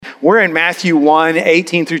We're in Matthew 1,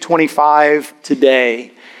 18 through 25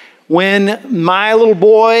 today. When my little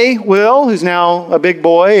boy, Will, who's now a big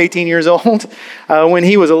boy, 18 years old, when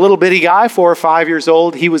he was a little bitty guy, 4 or 5 years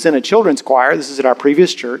old, he was in a children's choir. This is at our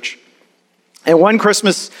previous church. And one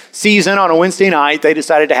Christmas season on a Wednesday night, they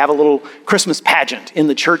decided to have a little Christmas pageant in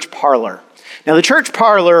the church parlor. Now, the church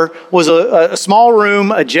parlor was a small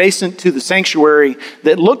room adjacent to the sanctuary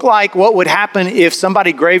that looked like what would happen if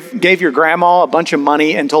somebody gave your grandma a bunch of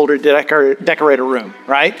money and told her to decorate a room,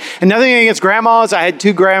 right? And nothing against grandmas. I had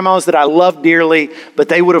 2 grandmas that I loved dearly, but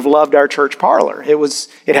they would have loved our church parlor.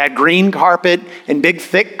 It had green carpet and big,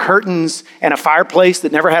 thick curtains and a fireplace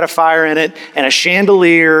that never had a fire in it and a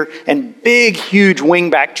chandelier and big, huge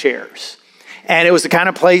wingback chairs. And it was the kind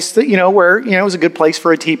of place that, where, it was a good place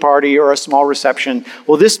for a tea party or a small reception.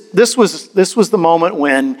 Well, this was the moment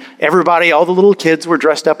when everybody, all the little kids were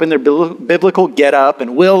dressed up in their biblical getup.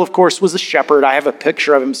 And Will, of course, was a shepherd. I have a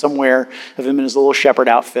picture of him somewhere, of him in his little shepherd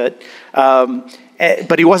outfit.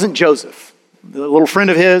 But he wasn't Joseph. The little friend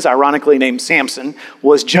of his, ironically named Samson,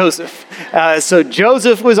 was Joseph. So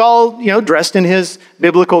Joseph was all, dressed in his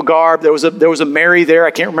biblical garb. There was a Mary there.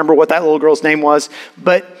 I can't remember what that little girl's name was.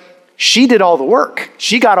 But she did all the work.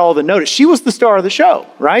 She got all the notice. She was the star of the show,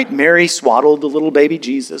 right? Mary swaddled the little baby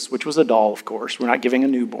Jesus, which was a doll, of course. We're not giving a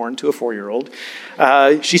newborn to a 4-year-old.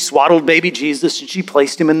 She swaddled baby Jesus, and she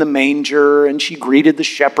placed him in the manger, and she greeted the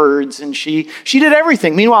shepherds, and she did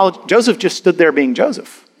everything. Meanwhile, Joseph just stood there being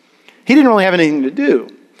Joseph. He didn't really have anything to do.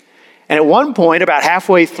 And at one point, about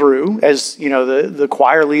halfway through, as the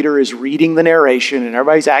choir leader is reading the narration and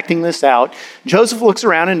everybody's acting this out, Joseph looks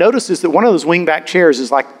around and notices that one of those wingback chairs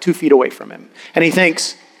is like 2 feet away from him. And he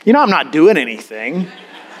thinks, I'm not doing anything.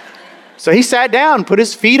 So he sat down, put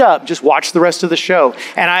his feet up, just watched the rest of the show.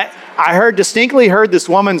 And I distinctly heard this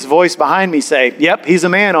woman's voice behind me say, "Yep, he's a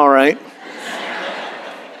man, all right."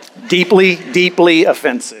 Deeply, deeply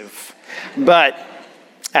offensive, but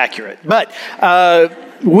accurate. But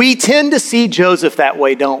we tend to see Joseph that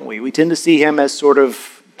way, don't we? We tend to see him as sort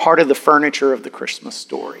of part of the furniture of the Christmas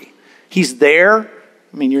story. He's there.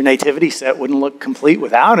 Your nativity set wouldn't look complete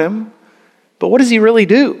without him. But what does he really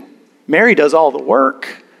do? Mary does all the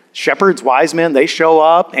work. Shepherds, wise men, they show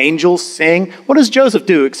up. Angels sing. What does Joseph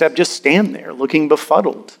do except just stand there looking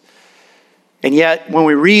befuddled? And yet, when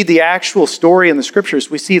we read the actual story in the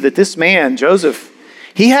scriptures, we see that this man, Joseph,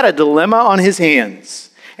 he had a dilemma on his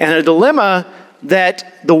hands. And a dilemma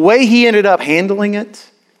that the way he ended up handling it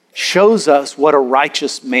shows us what a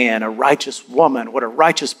righteous man, a righteous woman, what a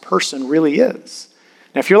righteous person really is.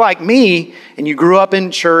 Now, if you're like me and you grew up in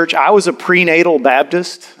church, I was a prenatal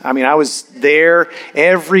Baptist. I was there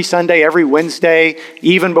every Sunday, every Wednesday,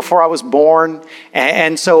 even before I was born.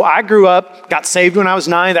 And so I grew up, got saved when I was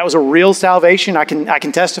 9. That was a real salvation. I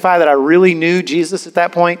can testify that I really knew Jesus at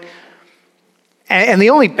that point. And the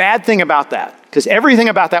only bad thing about that, because everything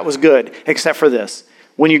about that was good, except for this.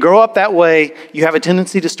 When you grow up that way, you have a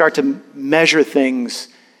tendency to start to measure things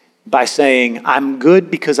by saying, I'm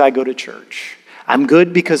good because I go to church. I'm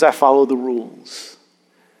good because I follow the rules.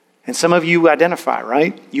 And some of you identify,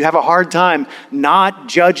 right? You have a hard time not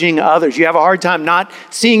judging others. You have a hard time not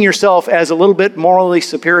seeing yourself as a little bit morally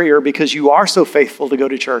superior because you are so faithful to go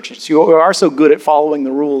to church. You are so good at following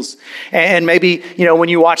the rules. And maybe, when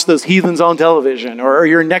you watch those heathens on television, or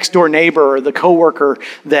your next door neighbor or the coworker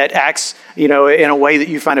that acts, in a way that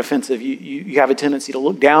you find offensive, you have a tendency to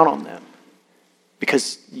look down on them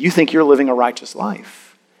because you think you're living a righteous life.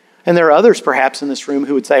 And there are others perhaps in this room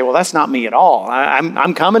who would say, well, that's not me at all.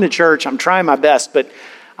 I'm coming to church. I'm trying my best, but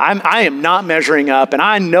I am not measuring up. And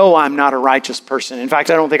I know I'm not a righteous person. In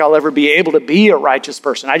fact, I don't think I'll ever be able to be a righteous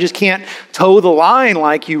person. I just can't toe the line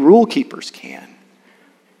like you rule keepers can.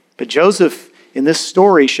 But Joseph in this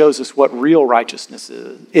story shows us what real righteousness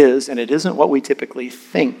is, and it isn't what we typically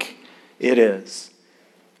think it is.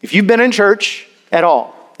 If you've been in church at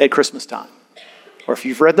all at Christmas time, or if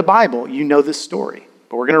you've read the Bible, you know this story.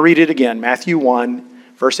 But we're going to read it again, Matthew 1,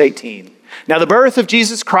 verse 18. Now the birth of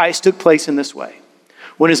Jesus Christ took place in this way.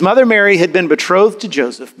 When his mother Mary had been betrothed to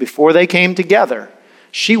Joseph, before they came together,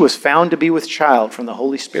 she was found to be with child from the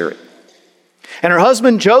Holy Spirit. And her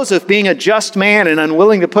husband Joseph, being a just man and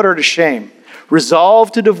unwilling to put her to shame,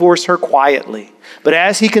 resolved to divorce her quietly. But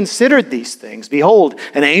as he considered these things, behold,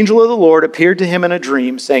 an angel of the Lord appeared to him in a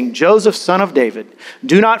dream, saying, Joseph, son of David,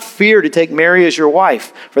 do not fear to take Mary as your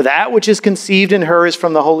wife, for that which is conceived in her is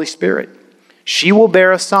from the Holy Spirit. She will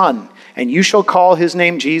bear a son, and you shall call his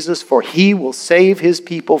name Jesus, for he will save his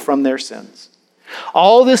people from their sins.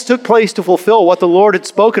 All this took place to fulfill what the Lord had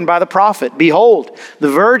spoken by the prophet. Behold, the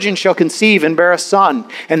virgin shall conceive and bear a son,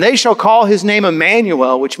 and they shall call his name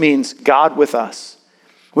Emmanuel, which means God with us.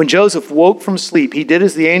 When Joseph woke from sleep, he did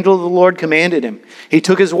as the angel of the Lord commanded him. He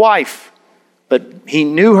took his wife, but he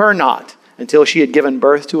knew her not until she had given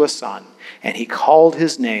birth to a son, and he called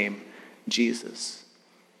his name Jesus.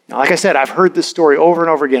 Now, like I said, I've heard this story over and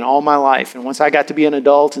over again all my life, and once I got to be an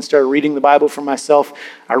adult and started reading the Bible for myself,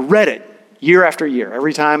 I read it year after year,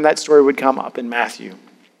 every time that story would come up in Matthew.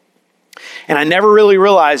 And I never really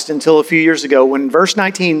realized until a few years ago when verse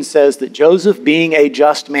 19 says that Joseph, being a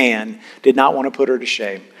just man, did not want to put her to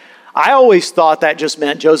shame. I always thought that just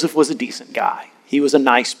meant Joseph was a decent guy. He was a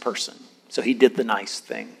nice person, so he did the nice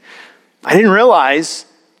thing. I didn't realize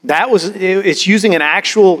it's using an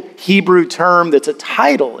actual Hebrew term that's a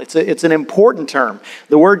title. It's an important term.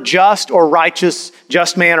 The word just or righteous,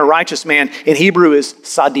 just man or righteous man in Hebrew is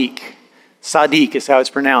Sadiq. Sadiq is how it's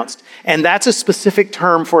pronounced. And that's a specific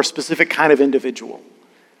term for a specific kind of individual.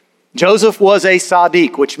 Joseph was a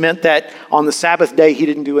Sadiq, which meant that on the Sabbath day he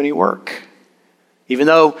didn't do any work. Even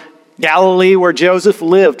though Galilee, where Joseph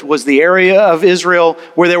lived, was the area of Israel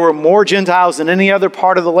where there were more Gentiles than any other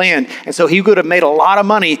part of the land. And so he could have made a lot of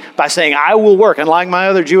money by saying, I will work. Unlike my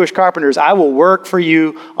other Jewish carpenters, I will work for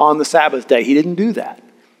you on the Sabbath day. He didn't do that.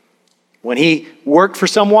 When he worked for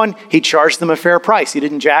someone, he charged them a fair price. He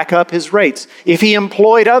didn't jack up his rates. If he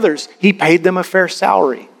employed others, he paid them a fair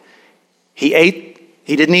salary. He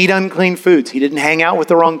didn't eat unclean foods. He didn't hang out with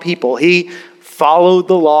the wrong people. He followed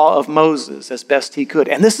the law of Moses as best he could.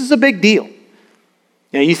 And this is a big deal.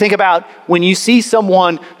 You think about when you see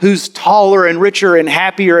someone who's taller and richer and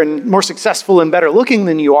happier and more successful and better looking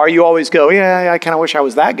than you are, you always go, yeah, I kind of wish I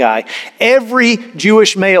was that guy. Every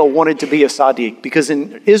Jewish male wanted to be a Sadiq because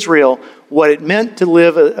in Israel, what it meant to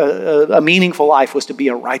live a meaningful life was to be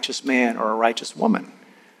a righteous man or a righteous woman.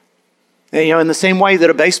 And, in the same way that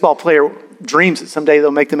a baseball player dreams that someday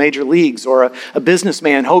they'll make the major leagues, or a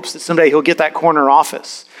businessman hopes that someday he'll get that corner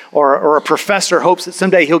office, or a professor hopes that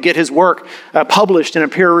someday he'll get his work published in a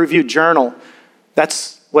peer-reviewed journal.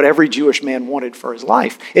 That's what every Jewish man wanted for his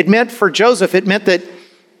life. It meant for Joseph, it meant that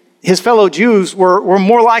his fellow Jews were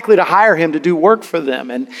more likely to hire him to do work for them.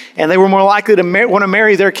 And they were more likely to want to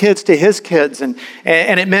marry their kids to his kids. And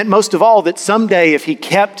it meant most of all that someday if he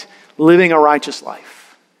kept living a righteous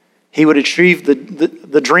life, he would achieve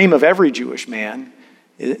the dream of every Jewish man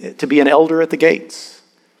to be an elder at the gates.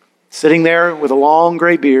 Sitting there with a long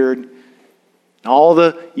gray beard, and all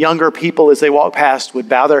the younger people as they walked past would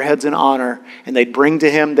bow their heads in honor, and they'd bring to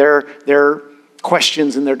him their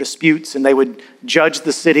questions and their disputes, and they would judge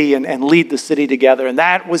the city and lead the city together. And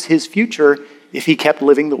that was his future if he kept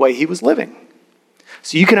living the way he was living.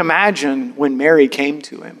 So you can imagine when Mary came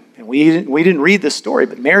to him, and we didn't read this story,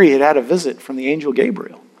 but Mary had a visit from the angel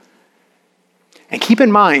Gabriel. And keep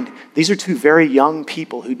in mind, these are two very young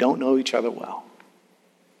people who don't know each other well.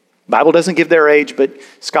 The Bible doesn't give their age, but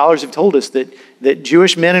scholars have told us that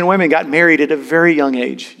Jewish men and women got married at a very young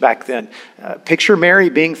age back then. Picture Mary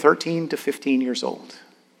being 13 to 15 years old.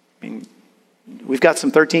 I mean, we've got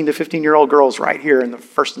some 13 to 15-year-old girls right here in the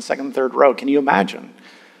first and second and third row. Can you imagine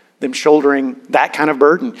them shouldering that kind of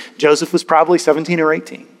burden? Joseph was probably 17 or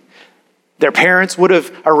 18. Their parents would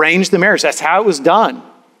have arranged the marriage. That's how it was done.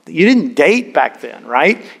 You didn't date back then,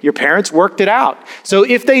 right? Your parents worked it out. So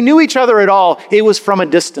if they knew each other at all, it was from a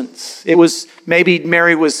distance. It was maybe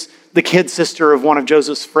Mary was the kid sister of one of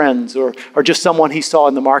Joseph's friends, or just someone he saw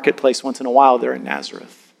in the marketplace once in a while there in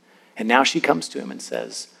Nazareth. And now she comes to him and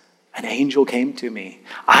says, an angel came to me.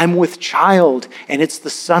 I'm with child, and it's the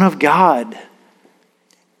Son of God.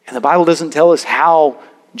 And the Bible doesn't tell us how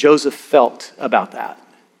Joseph felt about that.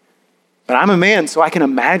 But I'm a man, so I can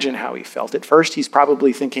imagine how he felt. At first, he's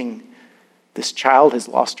probably thinking, this child has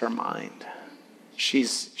lost her mind.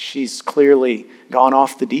 She's clearly gone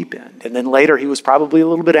off the deep end. And then later, he was probably a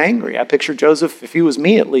little bit angry. I picture Joseph, if he was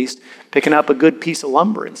me at least, picking up a good piece of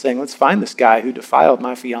lumber and saying, let's find this guy who defiled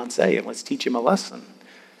my fiancée and let's teach him a lesson.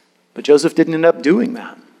 But Joseph didn't end up doing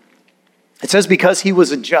that. It says because he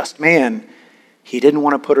was a just man, he didn't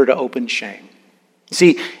want to put her to open shame.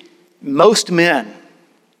 See, most men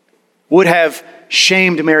would have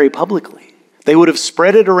shamed Mary publicly. They would have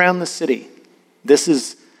spread it around the city. This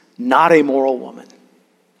is not a moral woman.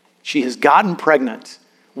 She has gotten pregnant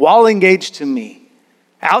while engaged to me,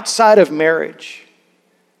 outside of marriage.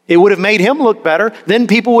 It would have made him look better. Then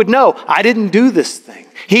people would know, I didn't do this thing.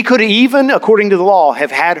 He could even, according to the law,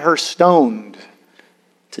 have had her stoned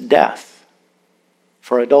to death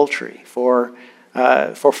for adultery, for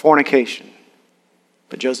fornication.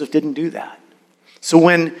 But Joseph didn't do that. So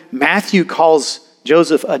when Matthew calls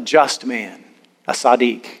Joseph a just man, a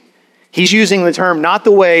Sadiq, he's using the term not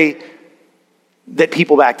the way that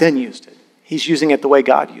people back then used it. He's using it the way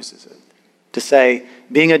God uses it. to say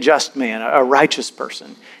being a just man, a righteous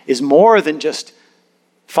person, is more than just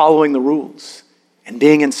following the rules and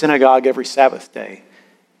being in synagogue every Sabbath day.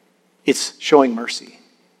 It's showing mercy.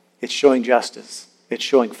 It's showing justice. It's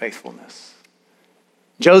showing faithfulness.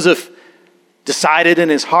 Joseph decided in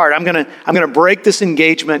his heart, I'm going to break this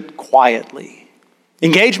engagement quietly.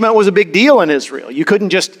 Engagement was a big deal in Israel. You couldn't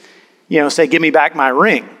just, say, give me back my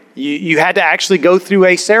ring. You had to actually go through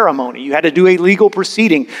a ceremony. You had to do a legal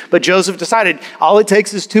proceeding. But Joseph decided, all it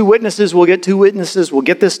takes is 2 witnesses. We'll get 2 witnesses. We'll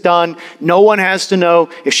get this done. No one has to know.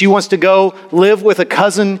 If she wants to go live with a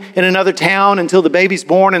cousin in another town until the baby's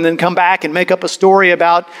born and then come back and make up a story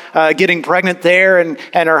about getting pregnant there and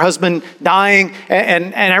her husband dying,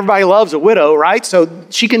 and everybody loves a widow, right? So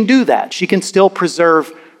she can do that. She can still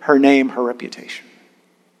preserve her name, her reputation.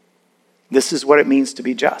 This is what it means to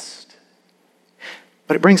be just.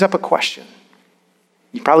 But it brings up a question.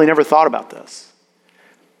 You probably never thought about this.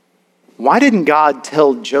 Why didn't God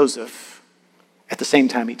tell Joseph at the same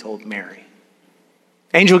time he told Mary?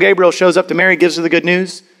 Angel Gabriel shows up to Mary, gives her the good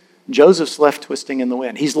news. Joseph's left twisting in the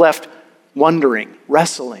wind. He's left wondering,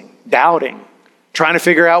 wrestling, doubting, trying to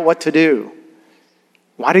figure out what to do.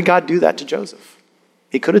 Why did God do that to Joseph?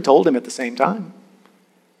 He could have told him at the same time.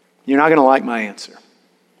 You're not going to like my answer.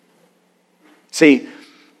 See,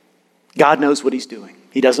 God knows what he's doing.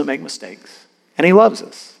 He doesn't make mistakes. And he loves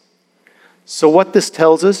us. So what this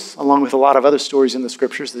tells us, along with a lot of other stories in the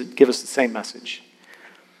scriptures that give us the same message,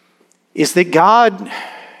 is that God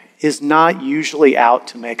is not usually out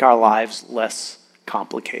to make our lives less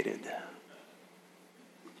complicated.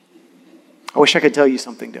 I wish I could tell you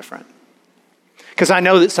something different. Because I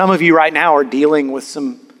know that some of you right now are dealing with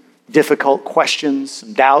some difficult questions,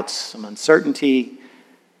 some doubts, some uncertainty.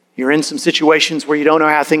 You're in some situations where you don't know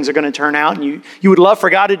how things are going to turn out, and you would love for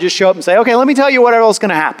God to just show up and say, okay, let me tell you what else is going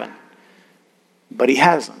to happen. But he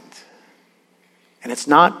hasn't. And it's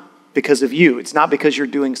not because of you. It's not because you're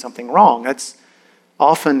doing something wrong. That's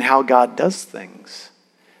often how God does things.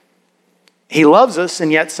 He loves us,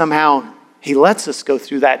 and yet somehow he lets us go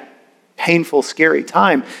through that painful, scary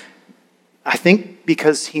time. I think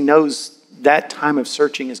because he knows that time of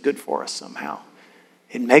searching is good for us somehow.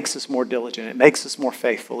 It makes us more diligent. It makes us more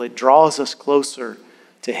faithful. It draws us closer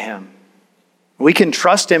to him. We can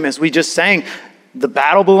trust him, as we just sang, the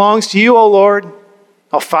battle belongs to you, O Lord.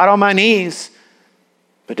 I'll fight on my knees.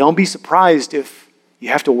 But don't be surprised if you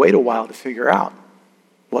have to wait a while to figure out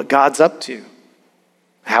what God's up to,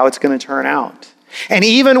 how it's going to turn out. And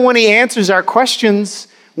even when he answers our questions,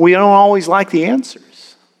 we don't always like the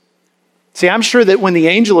answers. See, I'm sure that when the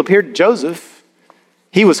angel appeared to Joseph,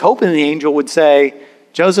 he was hoping the angel would say,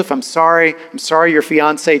 Joseph, I'm sorry your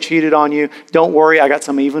fiance cheated on you. Don't worry, I got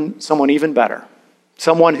someone even better.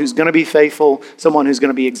 Someone who's going to be faithful, someone who's going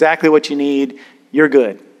to be exactly what you need. You're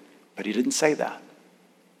good. But he didn't say that.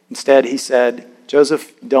 Instead, he said,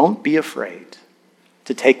 Joseph, don't be afraid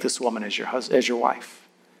to take this woman as your wife.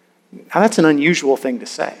 Now, that's an unusual thing to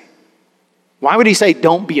say. Why would he say,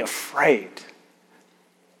 don't be afraid?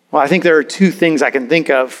 Well, I think there are 2 things I can think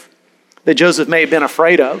of that Joseph may have been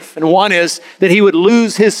afraid of. And one is that he would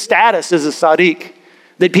lose his status as a Sadiq,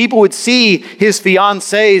 that people would see his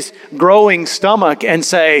fiance's growing stomach and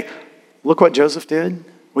say, look what Joseph did.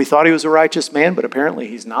 We thought he was a righteous man, but apparently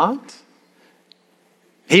he's not.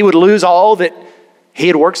 He would lose all that he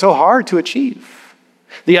had worked so hard to achieve.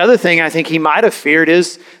 The other thing I think he might have feared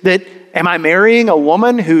is that, am I marrying a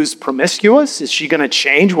woman who's promiscuous? Is she going to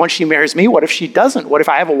change once she marries me? What if she doesn't? What if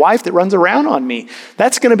I have a wife that runs around on me?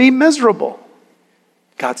 That's going to be miserable.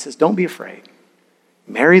 God says, don't be afraid.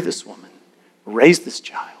 Marry this woman. Raise this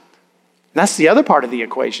child. And that's the other part of the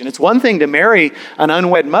equation. It's one thing to marry an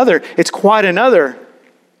unwed mother. It's quite another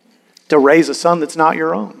to raise a son that's not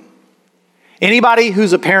your own. Anybody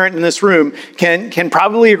who's a parent in this room can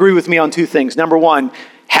probably agree with me on 2 things. Number 1,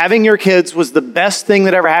 having your kids was the best thing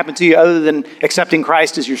that ever happened to you other than accepting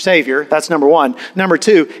Christ as your Savior. That's number 1. Number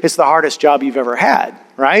 2, it's the hardest job you've ever had,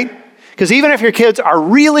 right? Because even if your kids are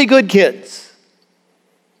really good kids,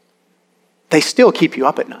 they still keep you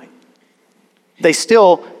up at night. They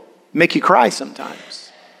still make you cry sometimes.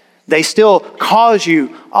 They still cause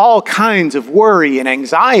you all kinds of worry and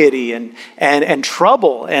anxiety and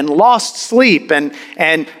trouble and lost sleep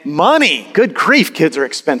and money. Good grief, kids are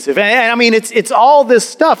expensive. And I mean, it's all this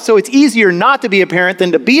stuff. So it's easier not to be a parent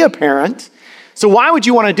than to be a parent. So why would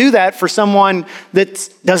you want to do that for someone that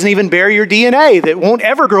doesn't even bear your DNA, that won't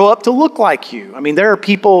ever grow up to look like you? I mean, there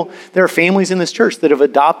are families in this church that have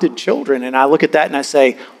adopted children. And I look at that and I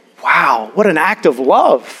say, wow, what an act of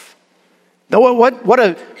love. What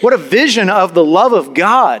a vision of the love of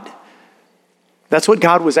God. That's what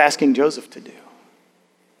God was asking Joseph to do.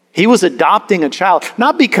 He was adopting a child,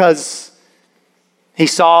 not because he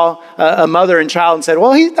saw a mother and child and said,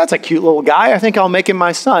 well, that's a cute little guy. I think I'll make him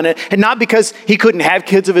my son. And not because he couldn't have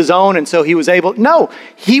kids of his own and so he was able. No,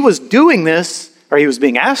 he was doing this, or he was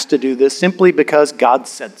being asked to do this simply because God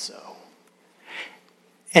said so.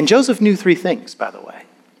 And Joseph knew three things, by the way.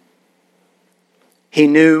 He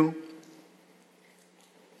knew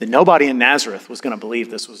that nobody in Nazareth was going to believe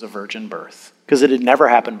this was a virgin birth because it had never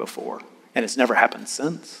happened before and it's never happened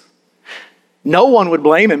since. No one would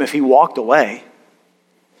blame him if he walked away.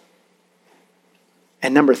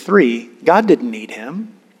 And number three, God didn't need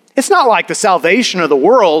him. It's not like the salvation of the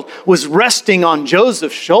world was resting on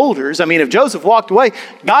Joseph's shoulders. I mean, if Joseph walked away,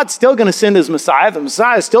 God's still going to send his Messiah. The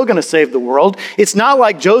Messiah is still going to save the world. It's not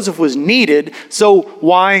like Joseph was needed. So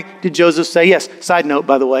why did Joseph say yes? Side note,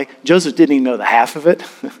 by the way, Joseph didn't even know the half of it.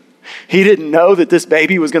 He didn't know that this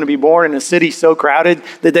baby was going to be born in a city so crowded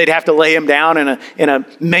that they'd have to lay him down in a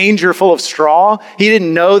manger full of straw. He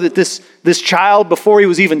didn't know that this child, before he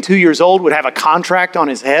was even 2 years old, would have a contract on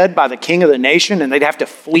his head by the king of the nation, and they'd have to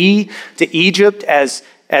flee to Egypt as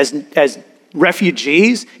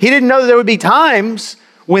refugees. He didn't know that there would be times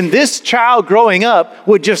when this child growing up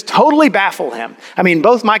would just totally baffle him. I mean,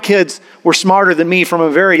 both my kids were smarter than me from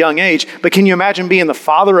a very young age, but can you imagine being the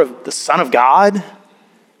father of the Son of God?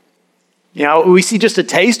 You know, we see just a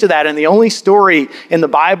taste of that in the only story in the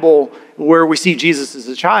Bible where we see Jesus as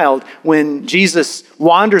a child, when Jesus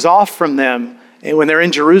wanders off from them and when they're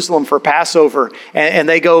in Jerusalem for Passover and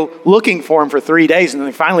they go looking for him for 3 days and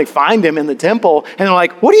they finally find him in the temple and they're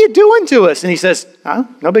like, what are you doing to us? And he says,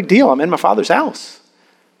 no big deal. I'm in my Father's house.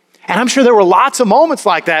 And I'm sure there were lots of moments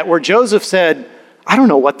like that where Joseph said, I don't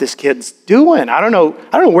know what this kid's doing. I don't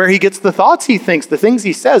know where he gets the thoughts he thinks, the things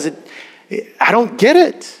he says. I don't get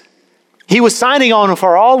it. He was signing on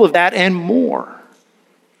for all of that and more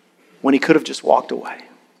when he could have just walked away.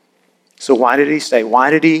 So why did he stay?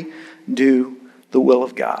 Why did he do the will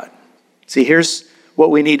of God? See, here's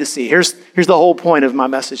what we need to see. Here's the whole point of my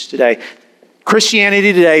message today.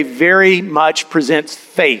 Christianity today very much presents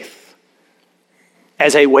faith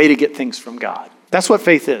as a way to get things from God. That's what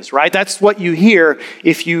faith is, right? That's what you hear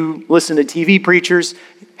if you listen to TV preachers.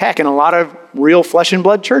 Heck, in a lot of real flesh and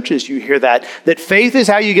blood churches, you hear that faith is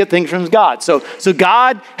how you get things from God. So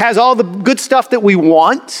God has all the good stuff that we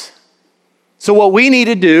want. So what we need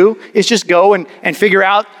to do is just go and figure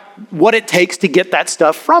out what it takes to get that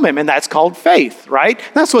stuff from him. And that's called faith, right?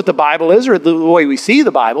 That's what the Bible is, or the way we see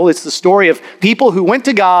the Bible. It's the story of people who went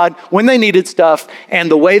to God when they needed stuff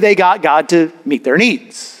and the way they got God to meet their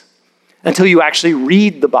needs. Until you actually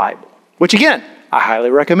read the Bible, which again, I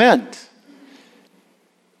highly recommend.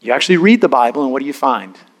 You actually read the Bible and what do you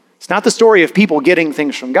find? It's not the story of people getting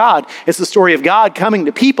things from God. It's the story of God coming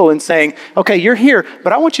to people and saying, okay, you're here,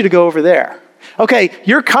 but I want you to go over there. Okay,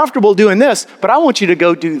 you're comfortable doing this, but I want you to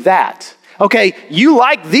go do that. Okay, you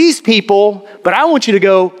like these people, but I want you to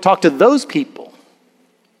go talk to those people.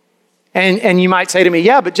 And you might say to me,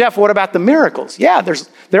 yeah, but Jeff, what about the miracles? Yeah,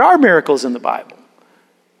 there are miracles in the Bible.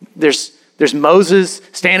 There's Moses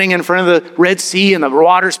standing in front of the Red Sea and the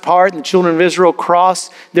waters part and the children of Israel cross.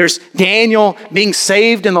 There's Daniel being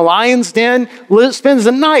saved in the lion's den, spends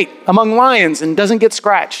the night among lions and doesn't get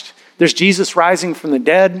scratched. There's Jesus rising from the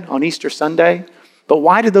dead on Easter Sunday. But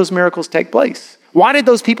why did those miracles take place? Why did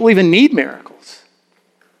those people even need miracles?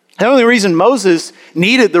 The only reason Moses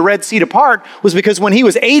needed the Red Sea to part was because when he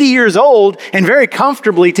was 80 years old and very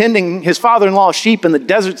comfortably tending his father-in-law's sheep in the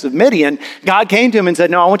deserts of Midian, God came to him and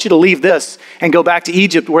said, no, I want you to leave this and go back to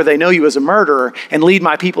Egypt where they know you as a murderer and lead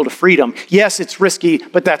my people to freedom. Yes, it's risky,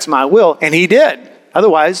 but that's my will. And he did.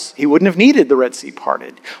 Otherwise, he wouldn't have needed the Red Sea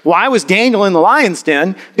parted. Why was Daniel in the lion's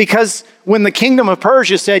den? Because when the kingdom of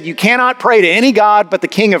Persia said, you cannot pray to any god but the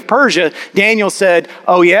king of Persia, Daniel said,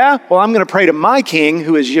 oh yeah? Well, I'm going to pray to my king,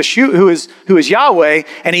 who is Yahweh.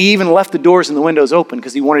 And he even left the doors and the windows open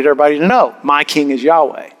because he wanted everybody to know, my king is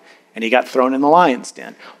Yahweh. And he got thrown in the lion's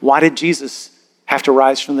den. Why did Jesus have to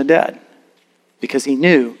rise from the dead? Because he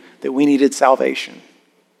knew that we needed salvation.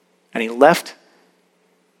 And he left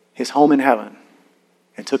his home in heaven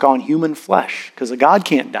and took on human flesh, because a God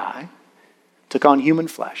can't die, took on human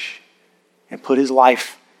flesh and put his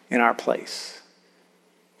life in our place.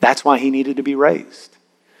 That's why he needed to be raised.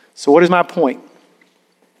 So what is my point?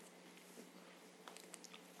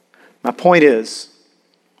 My point is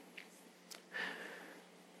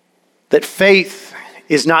that faith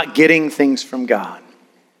is not getting things from God.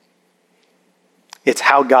 It's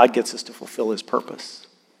how God gets us to fulfill his purpose.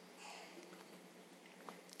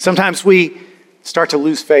 Sometimes we start to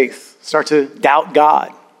lose faith, start to doubt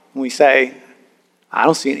God. When we say, I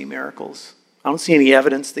don't see any miracles. I don't see any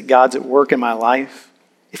evidence that God's at work in my life.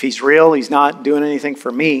 If he's real, he's not doing anything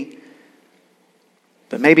for me.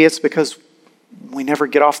 But maybe it's because we never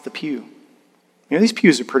get off the pew. You know, these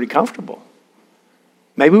pews are pretty comfortable.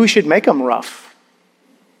 Maybe we should make them rough.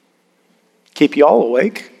 Keep you all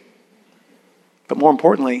awake. But more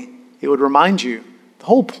importantly, it would remind you the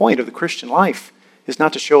whole point of the Christian life is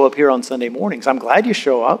not to show up here on Sunday mornings. I'm glad you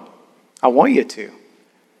show up. I want you to.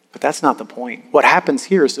 But that's not the point. What happens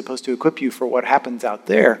here is supposed to equip you for what happens out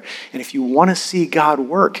there. And if you want to see God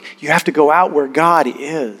work, you have to go out where God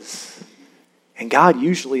is. And God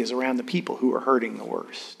usually is around the people who are hurting the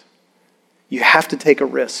worst. You have to take a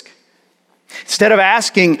risk. Instead of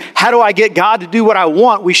asking, how do I get God to do what I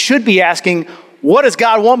want? We should be asking, what does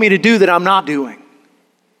God want me to do that I'm not doing?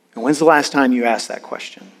 And when's the last time you asked that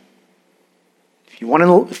question? If you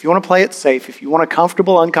want to play it safe, if you want a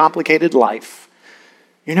comfortable, uncomplicated life,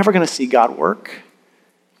 you're never going to see God work.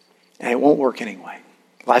 And it won't work anyway.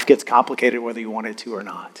 Life gets complicated whether you want it to or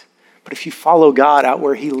not. But if you follow God out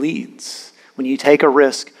where he leads, when you take a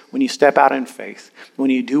risk, when you step out in faith,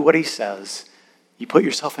 when you do what he says, you put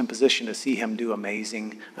yourself in position to see him do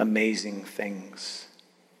amazing, amazing things.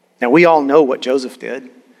 Now, we all know what Joseph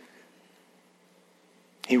did.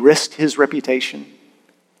 He risked his reputation.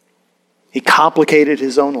 He complicated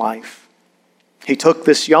his own life. He took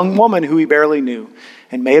this young woman who he barely knew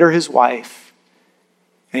and made her his wife.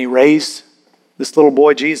 And he raised this little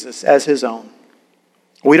boy, Jesus, as his own.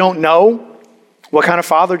 We don't know what kind of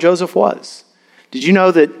father Joseph was. Did you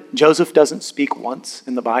know that Joseph doesn't speak once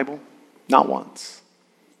in the Bible? Not once.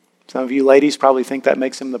 Some of you ladies probably think that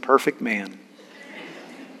makes him the perfect man.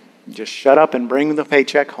 Just shut up and bring the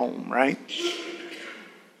paycheck home, right?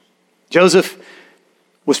 Joseph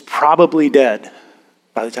was probably dead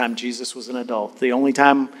by the time Jesus was an adult. The only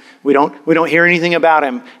time we don't hear anything about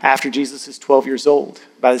him after Jesus is 12 years old.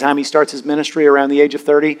 By the time he starts his ministry around the age of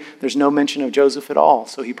 30, there's no mention of Joseph at all.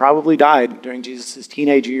 So he probably died during Jesus'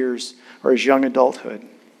 teenage years or his young adulthood.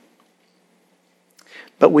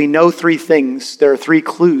 But we know three things. There are three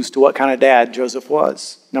clues to what kind of dad Joseph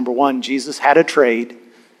was. Number one, Jesus had a trade.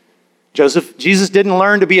 Jesus didn't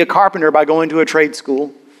learn to be a carpenter by going to a trade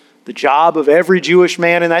school. The job of every Jewish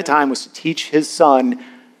man in that time was to teach his son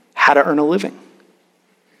how to earn a living.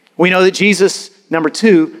 We know that Jesus, number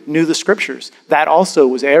two, knew the scriptures. That also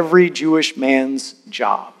was every Jewish man's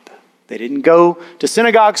job. They didn't go to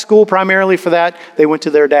synagogue school primarily for that. They went to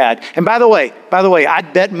their dad. And by the way,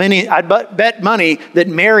 I'd bet money that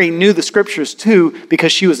Mary knew the scriptures too,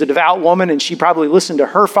 because she was a devout woman and she probably listened to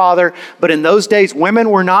her father. But in those days, women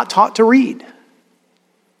were not taught to read,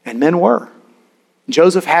 and men were.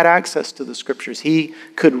 Joseph had access to the scriptures. He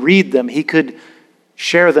could read them. He could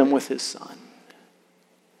share them with his son.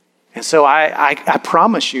 And so I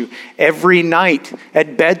promise you, every night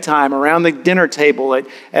at bedtime, around the dinner table,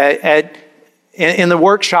 in the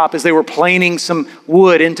workshop, as they were planing some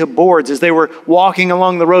wood into boards, as they were walking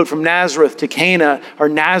along the road from Nazareth to Cana or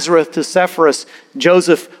Nazareth to Sepphoris,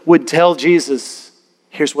 Joseph would tell Jesus,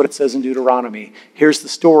 here's what it says in Deuteronomy. Here's the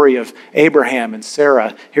story of Abraham and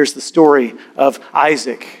Sarah. Here's the story of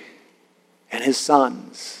Isaac and his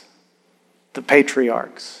sons, the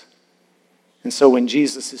patriarchs. And so when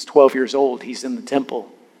Jesus is 12 years old, he's in the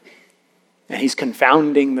temple and he's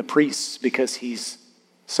confounding the priests because he's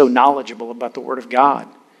so knowledgeable about the Word of God.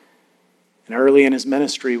 And early in his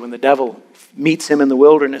ministry, when the devil meets him in the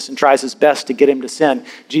wilderness and tries his best to get him to sin,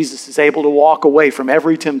 Jesus is able to walk away from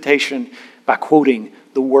every temptation by quoting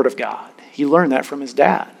the Word of God. He learned that from his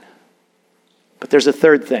dad. But there's a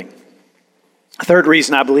third thing. A third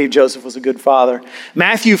reason I believe Joseph was a good father.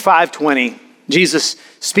 Matthew 5:20. Jesus,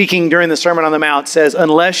 speaking during the Sermon on the Mount, says,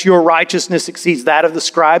 unless your righteousness exceeds that of the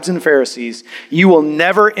scribes and Pharisees, you will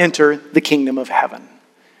never enter the kingdom of heaven.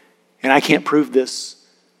 And I can't prove this,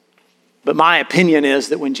 but my opinion is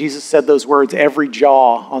that when Jesus said those words, every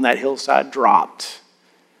jaw on that hillside dropped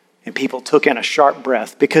and people took in a sharp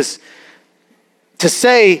breath. Because to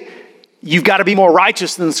say you've got to be more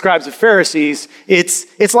righteous than the scribes and Pharisees,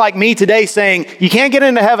 it's like me today saying you can't get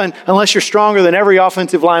into heaven unless you're stronger than every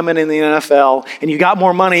offensive lineman in the NFL, and you've got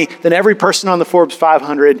more money than every person on the Forbes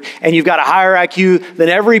 500, and you've got a higher IQ than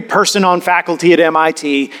every person on faculty at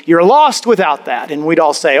MIT. You're lost without that. And we'd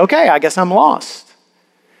all say, okay, I guess I'm lost.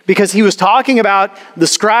 Because he was talking about the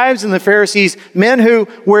scribes and the Pharisees, men who,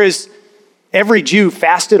 whereas every Jew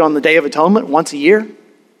fasted on the Day of Atonement once a year,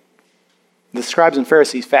 the scribes and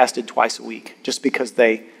Pharisees fasted twice a week just because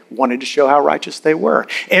they wanted to show how righteous they were.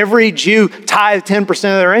 Every Jew tithed 10% of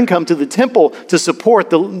their income to the temple to support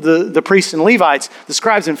the priests and Levites. The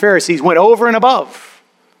scribes and Pharisees went over and above.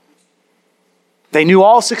 They knew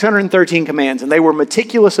all 613 commands and they were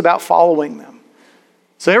meticulous about following them.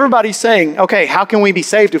 So everybody's saying, okay, how can we be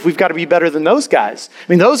saved if we've got to be better than those guys? I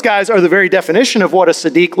mean, those guys are the very definition of what a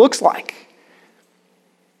Siddiq looks like.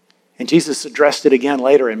 And Jesus addressed it again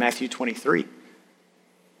later in Matthew 23.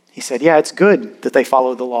 He said, yeah, it's good that they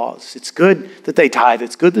follow the laws. It's good that they tithe.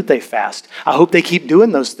 It's good that they fast. I hope they keep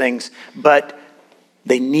doing those things, but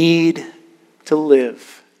they need to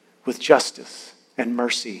live with justice and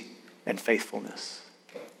mercy and faithfulness.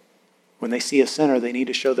 When they see a sinner, they need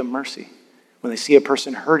to show them mercy. When they see a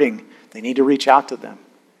person hurting, they need to reach out to them.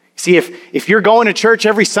 See, if you're going to church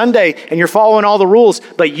every Sunday and you're following all the rules,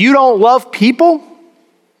 but you don't love people,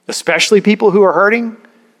 especially people who are hurting,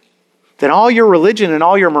 then all your religion and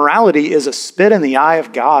all your morality is a spit in the eye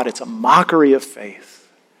of God. It's a mockery of faith.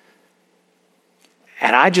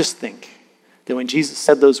 And I just think that when Jesus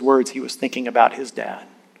said those words, he was thinking about his dad.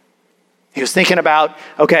 He was thinking about,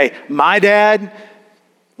 okay, my dad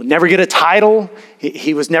would never get a title.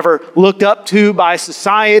 He was never looked up to by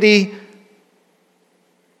society.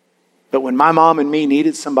 But when my mom and me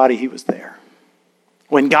needed somebody, he was there.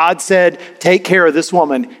 When God said, take care of this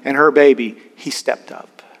woman and her baby, he stepped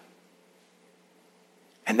up.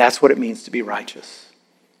 And that's what it means to be righteous.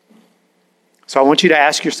 So I want you to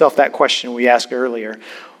ask yourself that question we asked earlier.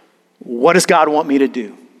 What does God want me to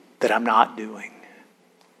do that I'm not doing?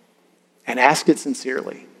 And ask it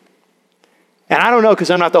sincerely. And I don't know, because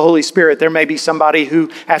I'm not the Holy Spirit. There may be somebody who,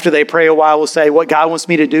 after they pray a while, will say, what God wants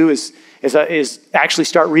me to do is actually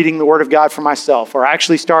start reading the Word of God for myself, or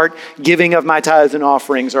actually start giving of my tithes and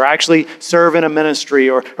offerings, or actually serve in a ministry,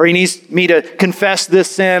 or he needs me to confess this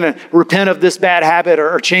sin and repent of this bad habit,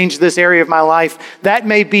 or change this area of my life. That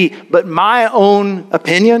may be, but my own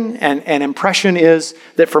opinion and impression is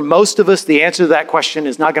that for most of us, the answer to that question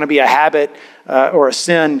is not going to be a habit or a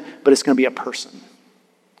sin, but it's going to be a person.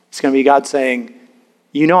 It's going to be God saying,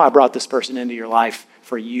 you know I brought this person into your life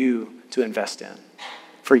for you to invest in,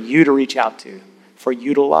 for you to reach out to, for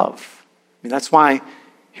you to love. I mean, that's why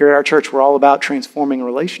here at our church, we're all about transforming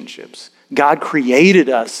relationships. God created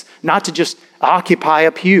us not to just occupy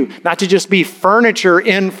a pew, not to just be furniture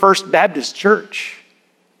in First Baptist Church,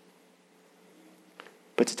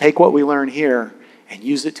 but to take what we learn here and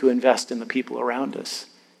use it to invest in the people around us.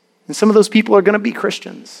 And some of those people are going to be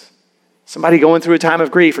Christians. Somebody going through a time of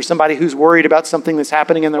grief, or somebody who's worried about something that's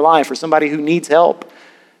happening in their life, or somebody who needs help.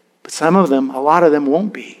 But some of them, a lot of them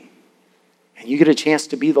won't be. And you get a chance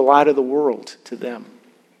to be the light of the world to them.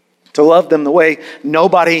 To love them the way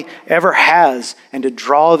nobody ever has, and to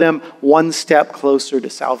draw them one step closer to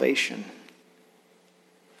salvation.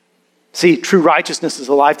 See, true righteousness is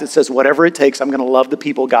a life that says, whatever it takes, I'm going to love the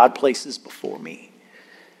people God places before me.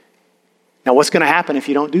 Now, what's going to happen if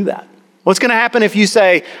you don't do that? What's going to happen if you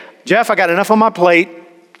say, Jeff, I got enough on my plate.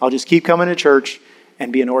 I'll just keep coming to church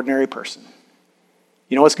and be an ordinary person.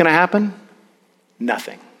 You know what's going to happen?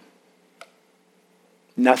 Nothing.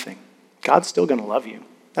 Nothing. God's still going to love you.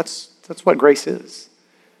 That's what grace is.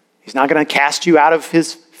 He's not going to cast you out of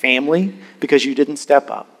his family because you didn't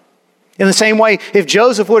step up. In the same way, if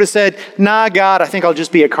Joseph would have said, nah, God, I think I'll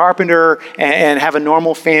just be a carpenter and have a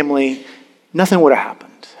normal family, nothing would have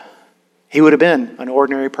happened. He would have been an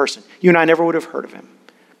ordinary person. You and I never would have heard of him.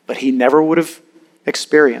 But he never would have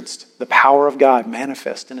experienced the power of God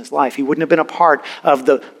manifest in his life. He wouldn't have been a part of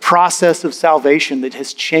the process of salvation that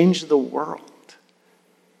has changed the world.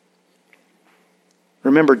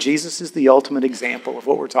 Remember, Jesus is the ultimate example of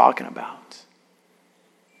what we're talking about.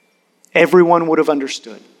 Everyone would have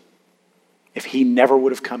understood if he never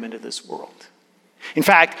would have come into this world. In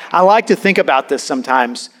fact, I like to think about this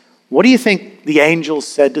sometimes. What do you think the angels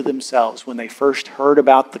said to themselves when they first heard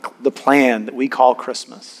about the plan that we call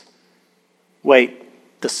Christmas?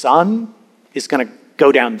 Wait, the Son is going to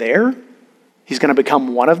go down there? He's going to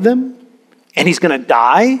become one of them? And he's going to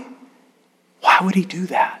die? Why would he do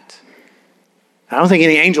that? I don't think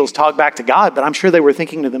any angels talk back to God, but I'm sure they were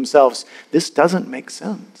thinking to themselves, this doesn't make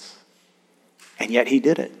sense. And yet he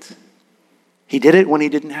did it. He did it when he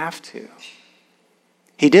didn't have to.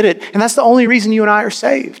 He did it. And that's the only reason you and I are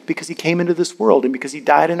saved, because he came into this world and because he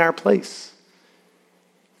died in our place.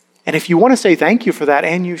 And if you want to say thank you for that,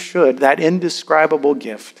 and you should, that indescribable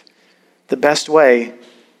gift, the best way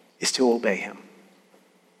is to obey him.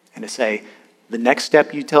 And to say, the next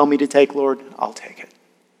step you tell me to take, Lord, I'll take it.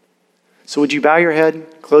 So would you bow your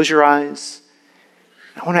head, close your eyes?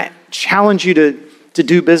 I want to challenge you to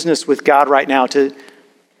do business with God right now.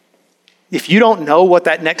 If you don't know what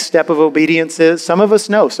that next step of obedience is, some of us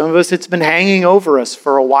know. Some of us, it's been hanging over us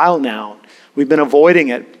for a while now. We've been avoiding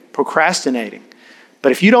it, procrastinating.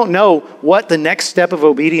 But if you don't know what the next step of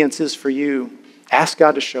obedience is for you, ask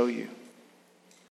God to show you.